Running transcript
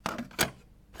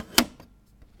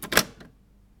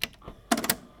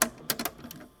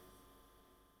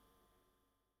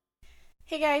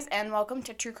Hey guys, and welcome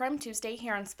to True Crime Tuesday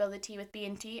here on Spill the Tea with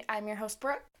B&T. I'm your host,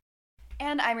 Brooke.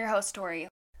 And I'm your host, Tori.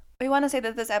 We want to say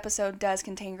that this episode does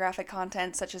contain graphic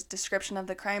content such as description of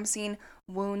the crime scene,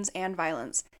 wounds, and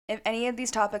violence. If any of these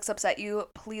topics upset you,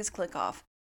 please click off.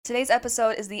 Today's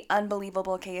episode is the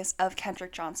unbelievable case of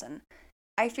Kendrick Johnson.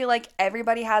 I feel like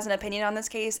everybody has an opinion on this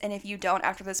case, and if you don't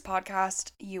after this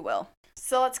podcast, you will.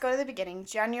 So let's go to the beginning.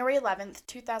 January 11th,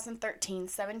 2013,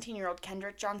 17-year-old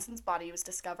Kendrick Johnson's body was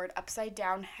discovered upside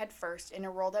down headfirst in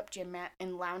a rolled-up gym mat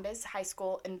in Lowndes High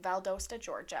School in Valdosta,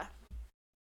 Georgia.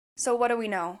 So what do we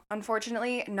know?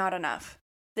 Unfortunately, not enough.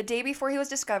 The day before he was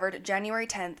discovered, January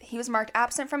 10th, he was marked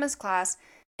absent from his class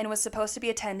and was supposed to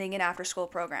be attending an after-school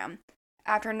program.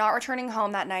 After not returning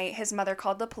home that night, his mother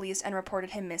called the police and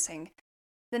reported him missing.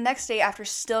 The next day, after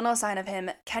still no sign of him,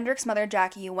 Kendrick's mother,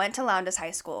 Jackie, went to Lowndes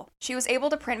High School. She was able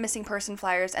to print missing person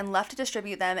flyers and left to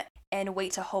distribute them and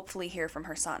wait to hopefully hear from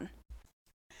her son.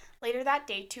 Later that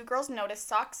day, two girls noticed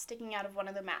socks sticking out of one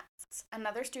of the mats.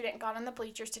 Another student got on the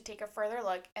bleachers to take a further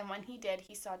look, and when he did,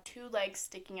 he saw two legs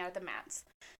sticking out of the mats.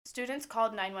 Students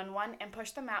called 911 and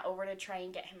pushed the mat over to try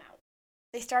and get him out.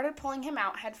 They started pulling him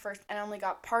out headfirst and only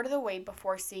got part of the way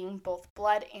before seeing both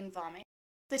blood and vomit.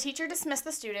 The teacher dismissed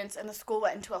the students and the school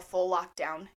went into a full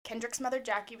lockdown. Kendrick's mother,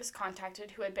 Jackie, was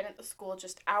contacted, who had been at the school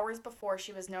just hours before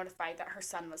she was notified that her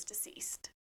son was deceased.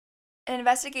 An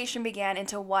investigation began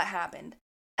into what happened.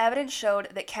 Evidence showed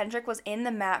that Kendrick was in the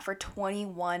mat for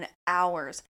 21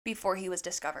 hours before he was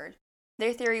discovered.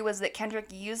 Their theory was that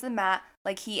Kendrick used the mat,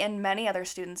 like he and many other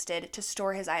students did, to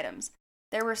store his items.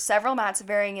 There were several mats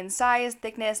varying in size,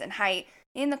 thickness, and height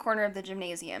in the corner of the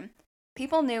gymnasium.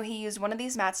 People knew he used one of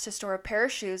these mats to store a pair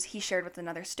of shoes he shared with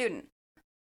another student.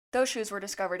 Those shoes were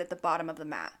discovered at the bottom of the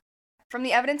mat. From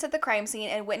the evidence at the crime scene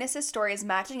and witnesses' stories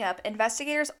matching up,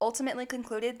 investigators ultimately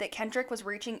concluded that Kendrick was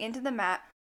reaching into the mat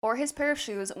or his pair of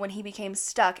shoes when he became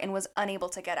stuck and was unable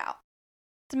to get out.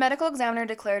 The medical examiner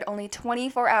declared only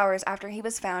 24 hours after he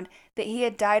was found that he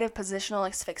had died of positional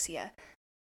asphyxia,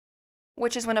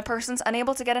 which is when a person's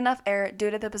unable to get enough air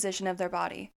due to the position of their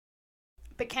body.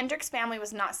 But Kendrick's family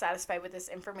was not satisfied with this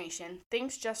information.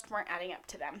 Things just weren't adding up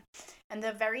to them. And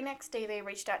the very next day, they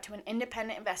reached out to an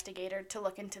independent investigator to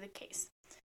look into the case.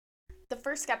 The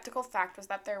first skeptical fact was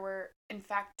that there were, in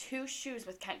fact, two shoes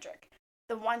with Kendrick.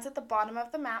 The ones at the bottom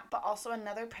of the mat, but also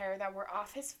another pair that were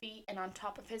off his feet and on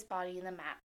top of his body in the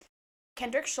mat.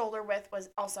 Kendrick's shoulder width was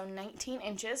also 19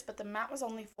 inches, but the mat was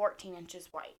only 14 inches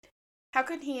wide. How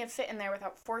could he have fit in there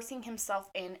without forcing himself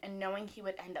in and knowing he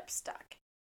would end up stuck?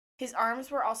 His arms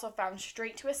were also found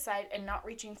straight to his side and not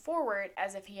reaching forward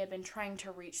as if he had been trying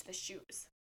to reach the shoes.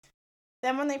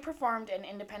 Then when they performed an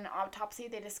independent autopsy,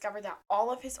 they discovered that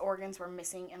all of his organs were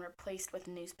missing and replaced with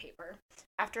newspaper.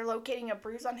 After locating a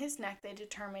bruise on his neck, they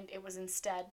determined it was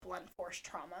instead blunt force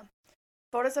trauma.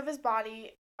 Photos of his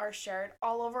body are shared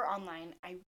all over online.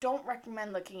 I don't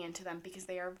recommend looking into them because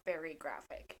they are very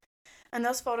graphic. In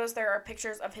those photos, there are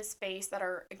pictures of his face that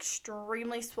are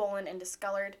extremely swollen and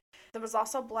discolored. There was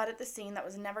also blood at the scene that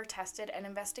was never tested, and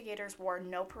investigators wore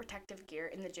no protective gear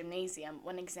in the gymnasium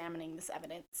when examining this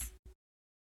evidence.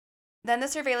 Then the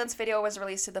surveillance video was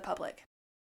released to the public.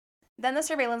 Then the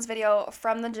surveillance video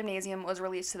from the gymnasium was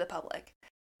released to the public.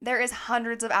 There is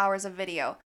hundreds of hours of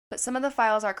video, but some of the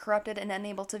files are corrupted and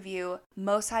unable to view.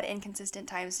 Most had inconsistent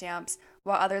timestamps,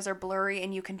 while others are blurry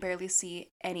and you can barely see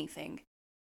anything.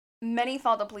 Many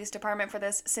fault the police department for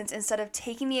this, since instead of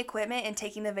taking the equipment and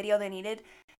taking the video they needed,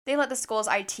 they let the school's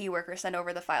IT worker send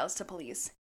over the files to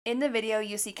police. In the video,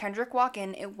 you see Kendrick walk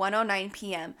in at 1:09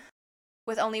 p.m.,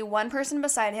 with only one person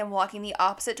beside him walking the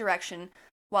opposite direction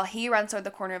while he runs toward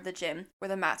the corner of the gym where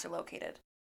the mats are located.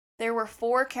 There were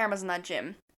 4 cameras in that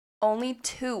gym. Only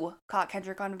 2 caught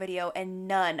Kendrick on video, and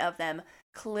none of them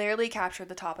clearly captured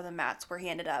the top of the mats where he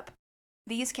ended up.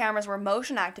 These cameras were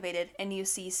motion activated, and you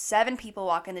see 7 people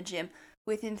walk in the gym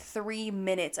within 3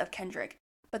 minutes of Kendrick.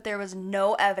 But there was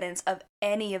no evidence of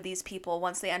any of these people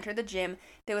once they entered the gym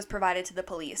that was provided to the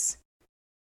police.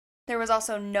 There was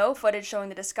also no footage showing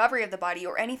the discovery of the body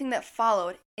or anything that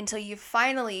followed until you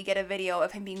finally get a video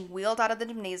of him being wheeled out of the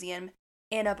gymnasium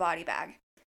in a body bag.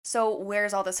 So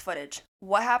where's all this footage?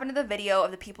 What happened to the video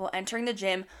of the people entering the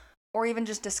gym or even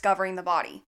just discovering the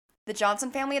body? The Johnson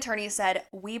family attorney said,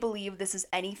 "We believe this is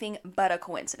anything but a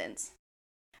coincidence."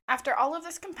 After all of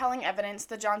this compelling evidence,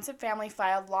 the Johnson family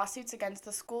filed lawsuits against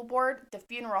the school board, the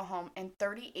funeral home, and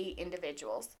 38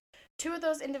 individuals. 2 of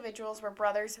those individuals were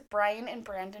brothers Brian and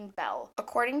Brandon Bell.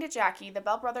 According to Jackie, the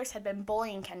Bell brothers had been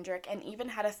bullying Kendrick and even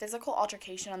had a physical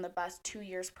altercation on the bus 2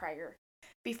 years prior.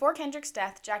 Before Kendrick's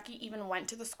death, Jackie even went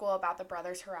to the school about the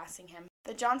brothers harassing him.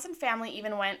 The Johnson family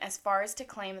even went as far as to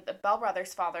claim that the Bell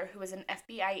brothers' father, who was an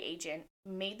FBI agent,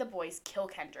 made the boys kill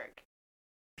Kendrick.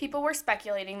 People were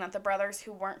speculating that the brothers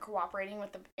who weren't cooperating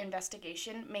with the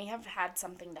investigation may have had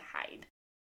something to hide.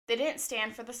 They didn't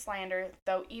stand for the slander,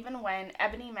 though even when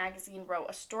Ebony magazine wrote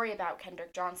a story about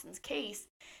Kendrick Johnson's case,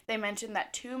 they mentioned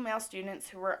that 2 male students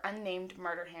who were unnamed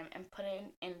murdered him and put him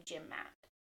in a gym mat.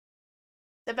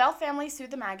 The Bell family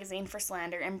sued the magazine for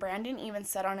slander, and Brandon even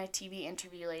said on a TV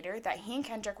interview later that he and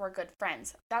Kendrick were good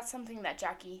friends. That's something that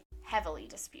Jackie heavily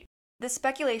disputes. This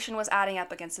speculation was adding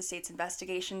up against the state's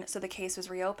investigation, so the case was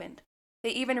reopened.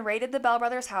 They even raided the Bell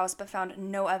brothers' house but found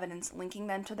no evidence linking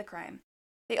them to the crime.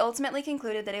 They ultimately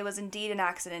concluded that it was indeed an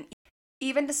accident,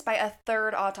 even despite a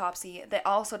third autopsy that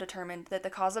also determined that the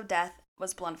cause of death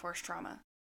was blunt force trauma.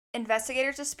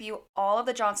 Investigators dispute all of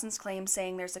the Johnsons' claims,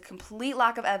 saying there's a complete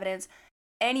lack of evidence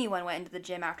anyone went into the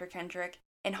gym after Kendrick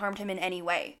and harmed him in any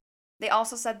way. They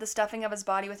also said the stuffing of his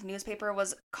body with newspaper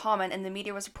was common and the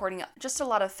media was reporting just a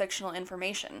lot of fictional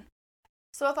information.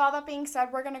 So with all that being said,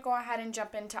 we're going to go ahead and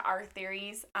jump into our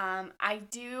theories. I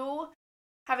do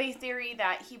have a theory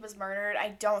that he was murdered.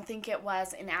 I don't think it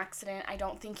was an accident. I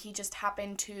don't think he just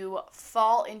happened to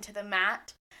fall into the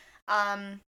mat.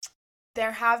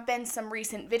 There have been some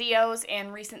recent videos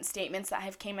and recent statements that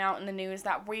have came out in the news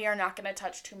that we are not going to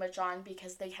touch too much on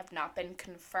because they have not been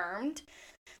confirmed.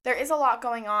 There is a lot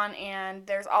going on, and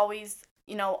there's always,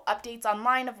 updates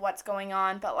online of what's going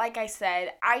on. But like I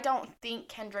said, I don't think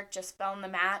Kendrick just fell in the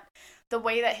mat. The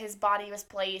way that his body was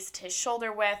placed, his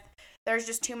shoulder width, there's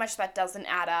just too much that doesn't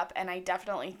add up. And I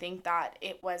definitely think that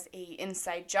it was a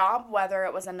inside job, whether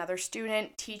it was another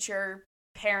student, teacher,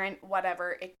 parent,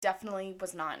 whatever. It definitely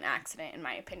was not an accident, in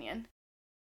my opinion.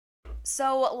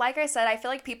 So, like I said, I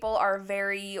feel like people are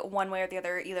very one way or the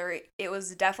other. Either it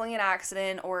was definitely an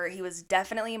accident or he was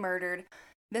definitely murdered.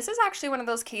 This is actually one of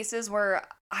those cases where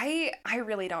I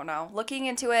really don't know. Looking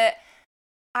into it,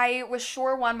 I was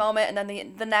sure one moment and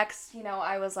then the next,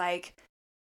 I was like,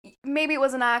 maybe it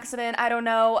was an accident. I don't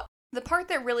know. The part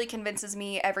that really convinces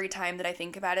me every time that I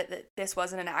think about it that this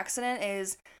wasn't an accident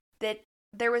is that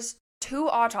there was 2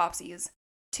 autopsies,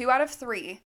 2 out of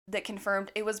 3, that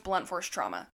confirmed it was blunt force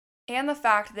trauma. And the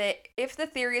fact that if the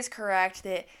theory is correct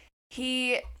that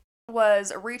he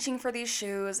was reaching for these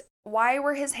shoes, why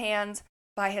were his hands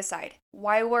by his side?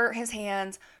 Why were his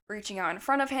hands reaching out in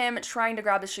front of him, trying to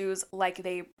grab the shoes like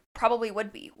they probably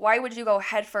would be? Why would you go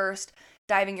head first,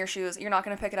 diving your shoes? You're not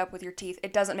going to pick it up with your teeth.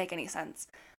 It doesn't make any sense.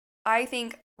 I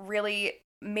think really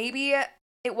maybe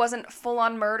it wasn't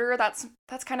full-on murder. That's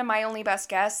kind of my only best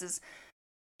guess is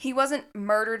he wasn't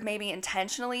murdered maybe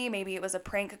intentionally. Maybe it was a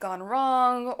prank gone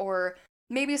wrong, or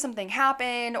maybe something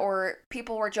happened, or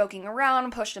people were joking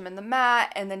around, pushed him in the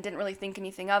mat, and then didn't really think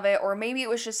anything of it. Or maybe it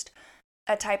was just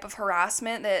a type of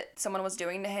harassment that someone was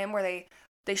doing to him where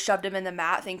they shoved him in the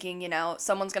mat thinking,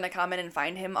 someone's going to come in and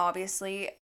find him,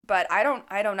 obviously. But I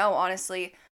don't know,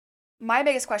 honestly. My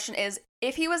biggest question is,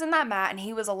 if he was in that mat and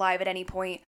he was alive at any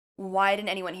point, why didn't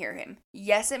anyone hear him?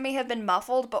 Yes, it may have been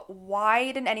muffled, but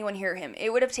why didn't anyone hear him?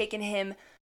 It would have taken him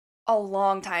a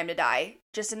long time to die.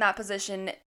 Just in that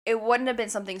position, it wouldn't have been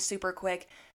something super quick.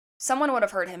 Someone would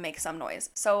have heard him make some noise.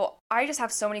 So I just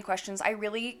have so many questions. I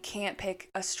really can't pick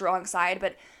a strong side,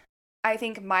 but I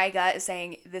think my gut is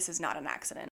saying this is not an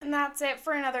accident. And that's it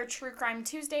for another True Crime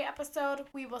Tuesday episode.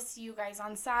 We will see you guys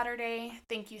on Saturday.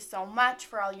 Thank you so much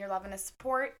for all your love and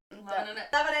support.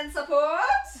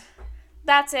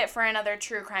 That's it for another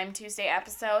True Crime Tuesday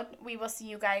episode. We will see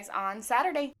you guys on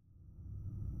Saturday.